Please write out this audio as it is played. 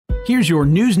Here's your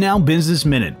News Now Business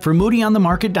Minute from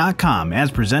MoodyOnTheMarket.com,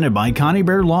 as presented by Connie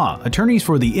Bear Law, attorneys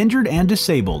for the injured and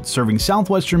disabled, serving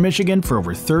southwestern Michigan for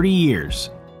over 30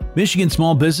 years. Michigan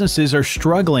small businesses are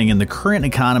struggling in the current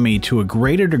economy to a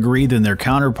greater degree than their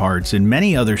counterparts in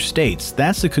many other states.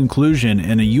 That's the conclusion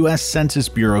in a U.S. Census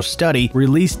Bureau study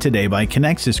released today by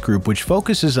Connexus Group, which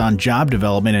focuses on job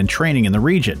development and training in the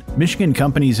region. Michigan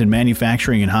companies in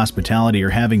manufacturing and hospitality are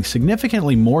having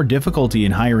significantly more difficulty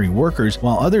in hiring workers,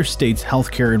 while other states'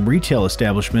 healthcare and retail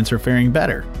establishments are faring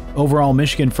better. Overall,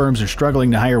 Michigan firms are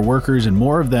struggling to hire workers, and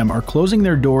more of them are closing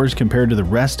their doors compared to the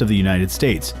rest of the United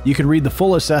States. You can read the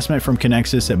full assessment from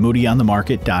Connexus at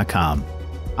MoodyOnTheMarket.com.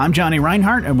 I'm Johnny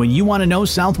Reinhardt, and when you want to know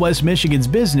Southwest Michigan's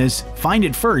business, find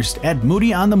it first at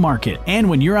Moody on the Market. And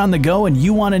when you're on the go and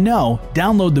you want to know,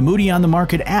 download the Moody on the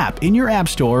Market app in your app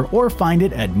store or find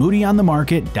it at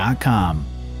MoodyOnTheMarket.com.